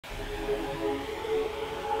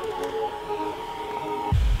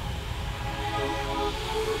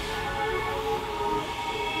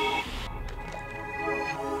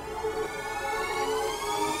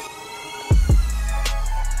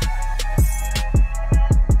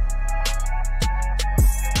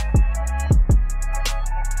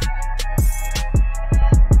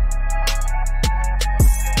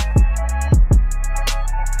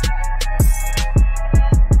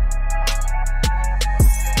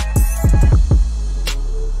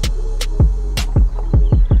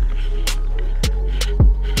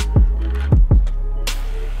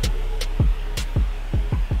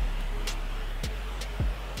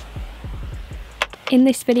In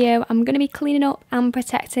this video, I'm going to be cleaning up and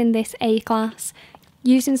protecting this A class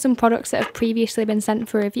using some products that have previously been sent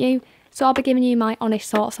for review, so I'll be giving you my honest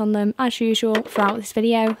thoughts on them as usual throughout this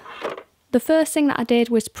video. The first thing that I did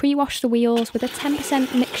was pre-wash the wheels with a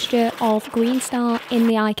 10% mixture of Green Star in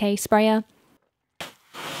the IK sprayer.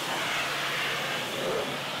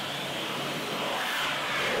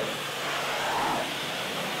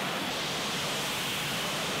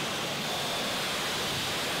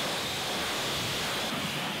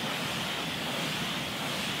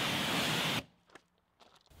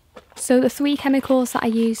 So the three chemicals that I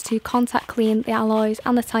used to contact clean the alloys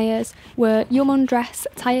and the tyres were Dress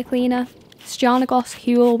tyre cleaner, Stjarnagloss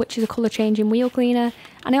Huel, which is a colour changing wheel cleaner,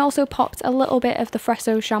 and I also popped a little bit of the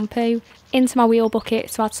Fresso shampoo into my wheel bucket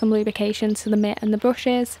to add some lubrication to the mitt and the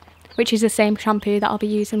brushes, which is the same shampoo that I'll be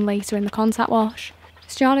using later in the contact wash.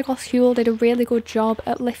 Stjarnagloss Huel did a really good job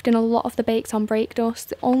at lifting a lot of the baked on brake dust.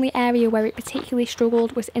 The only area where it particularly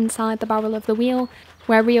struggled was inside the barrel of the wheel,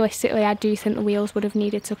 where realistically I do think the wheels would have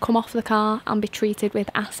needed to come off the car and be treated with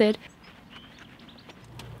acid.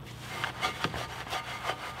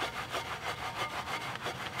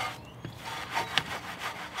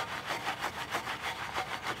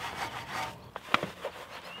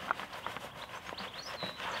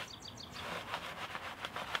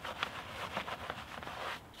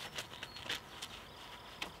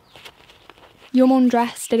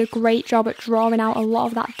 Dress did a great job at drawing out a lot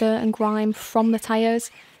of that dirt and grime from the tyres.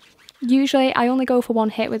 Usually I only go for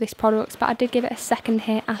one hit with this product, but I did give it a second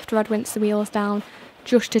hit after I'd rinsed the wheels down,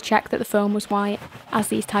 just to check that the foam was white, as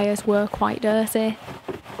these tyres were quite dirty.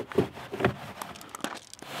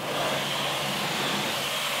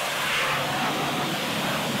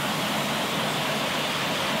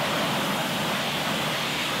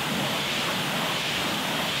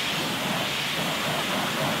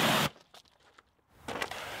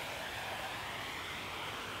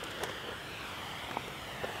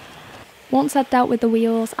 Once I'd dealt with the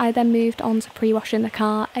wheels, I then moved on to pre-washing the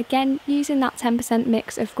car, again using that 10%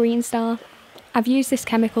 mix of Green Star. I've used this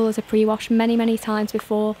chemical as a pre-wash many times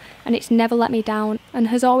before, and it's never let me down and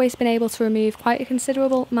has always been able to remove quite a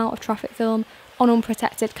considerable amount of traffic film on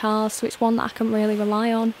unprotected cars, so it's one that I can really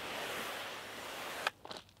rely on.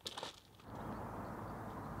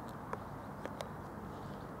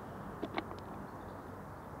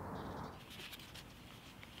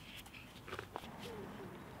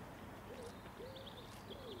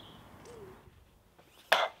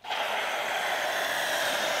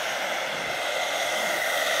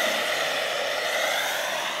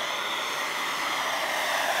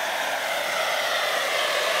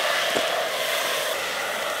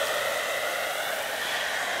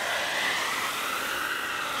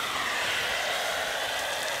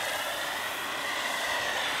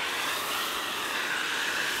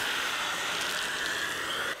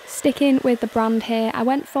 Sticking with the brand here, I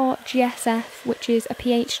went for GSF, which is a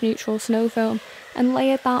pH neutral snow foam, and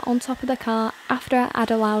layered that on top of the car after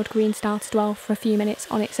I'd allowed Green Star to dwell for a few minutes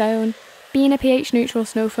on its own. Being a pH neutral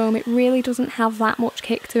snow foam, it really doesn't have that much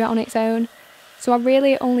kick to it on its own, so I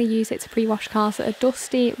really only use it to pre-wash cars that are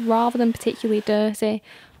dusty rather than particularly dirty,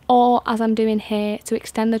 or as I'm doing here, to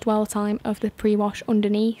extend the dwell time of the pre-wash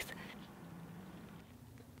underneath.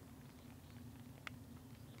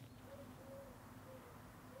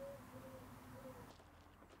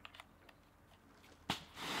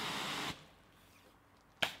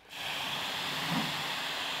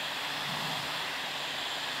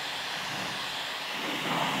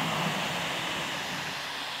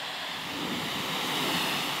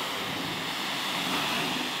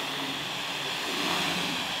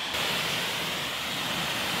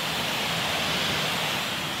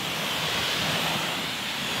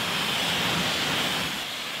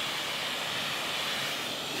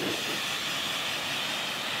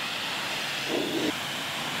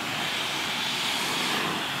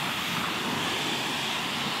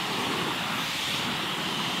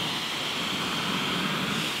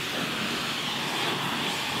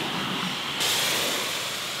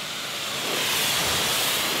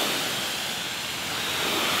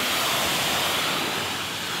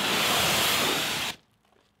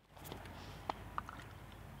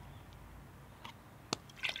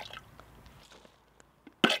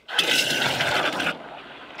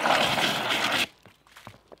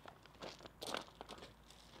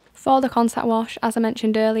 For the contact wash, as I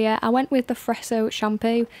mentioned earlier, I went with the Fresso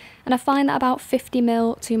shampoo, and I find that about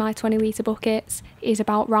 50ml to my 20 litre buckets is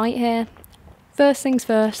about right here. First things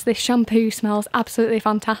first, this shampoo smells absolutely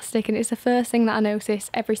fantastic, and it's the first thing that I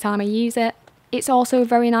notice every time I use it. It's also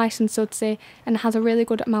very nice and sudsy and has a really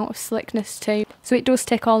good amount of slickness too, so it does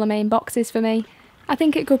tick all the main boxes for me. I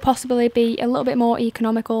think it could possibly be a little bit more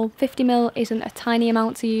economical. 50ml isn't a tiny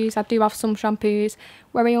amount to use. I do have some shampoos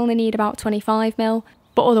where I only need about 25ml,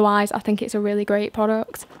 but otherwise I think it's a really great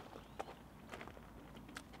product.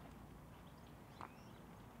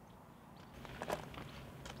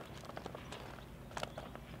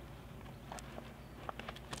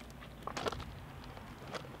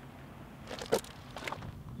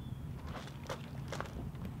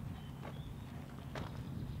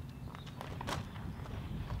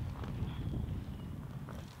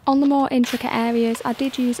 On the more intricate areas, I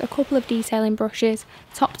did use a couple of detailing brushes,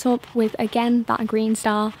 topped up with again that green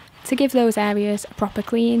star, to give those areas a proper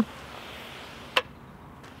clean.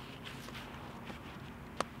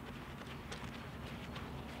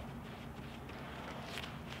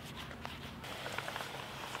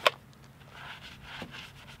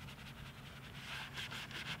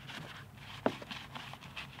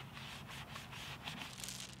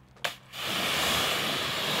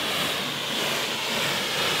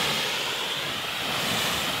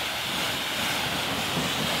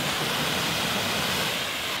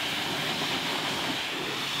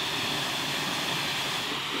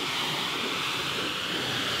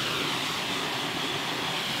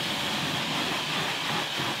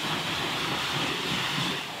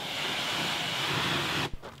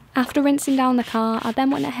 After rinsing down the car, I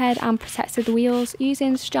then went ahead and protected the wheels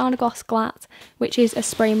using Stjarnagloss Glatt, which is a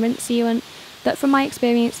spray and rinse sealant that from my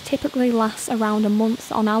experience typically lasts around a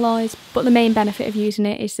month on alloys, but the main benefit of using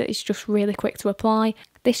it is that it's just really quick to apply.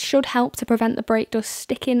 This should help to prevent the brake dust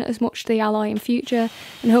sticking as much to the alloy in future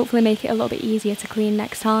and hopefully make it a little bit easier to clean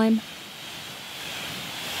next time.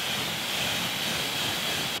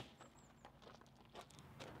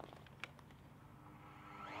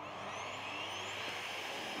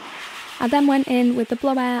 I then went in with the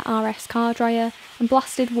Blow Air RS car dryer and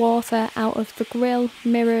blasted water out of the grille,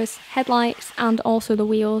 mirrors, headlights and also the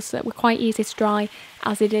wheels that were quite easy to dry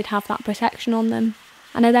as they did have that protection on them.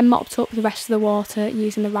 And I then mopped up the rest of the water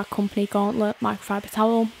using the Rag Company Gauntlet microfiber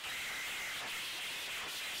towel.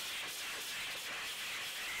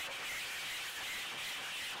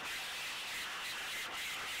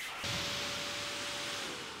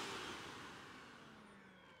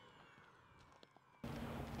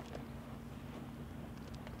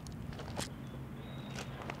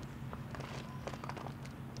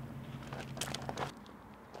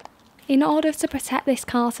 In order to protect this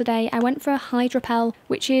car today, I went for a Hydropel,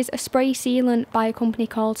 which is a spray sealant by a company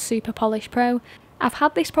called Super Polish Pro. I've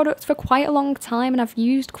had this product for quite a long time and I've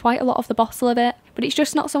used quite a lot of the bottle of it, but it's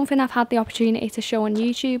just not something I've had the opportunity to show on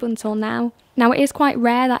YouTube until now. Now it is quite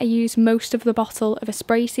rare that I use most of the bottle of a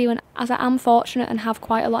spray sealant, as I am fortunate and have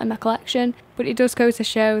quite a lot in my collection, but it does go to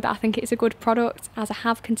show that I think it's a good product as I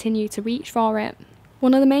have continued to reach for it.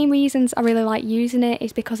 One of the main reasons I really like using it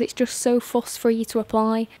is because it's just so fuss free to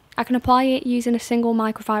apply. I can apply it using a single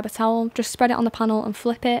microfiber towel, just spread it on the panel and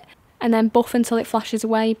flip it, and then buff until it flashes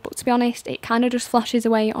away, but to be honest, it kind of just flashes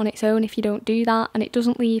away on its own if you don't do that, and it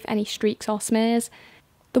doesn't leave any streaks or smears.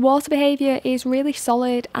 The water behaviour is really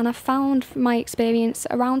solid, and I've found from my experience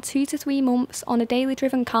around 2 to 3 months on a daily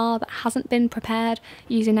driven car that hasn't been prepared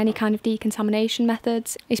using any kind of decontamination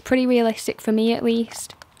methods is pretty realistic for me at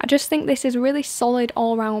least. I just think this is a really solid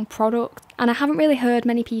all-round product, and I haven't really heard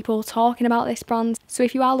many people talking about this brand, so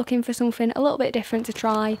if you are looking for something a little bit different to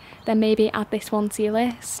try, then maybe add this one to your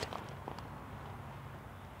list.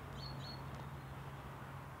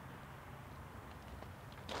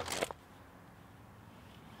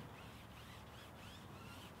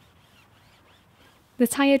 The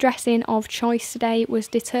tyre dressing of choice today was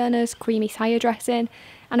Deturner's creamy tyre dressing,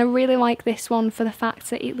 and I really like this one for the fact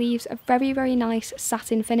that it leaves a very nice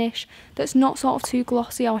satin finish that's not sort of too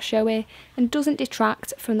glossy or showy and doesn't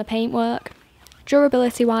detract from the paintwork.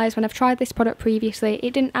 Durability wise, when I've tried this product previously,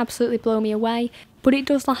 it didn't absolutely blow me away, but it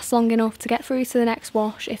does last long enough to get through to the next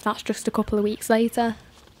wash if that's just a couple of weeks later.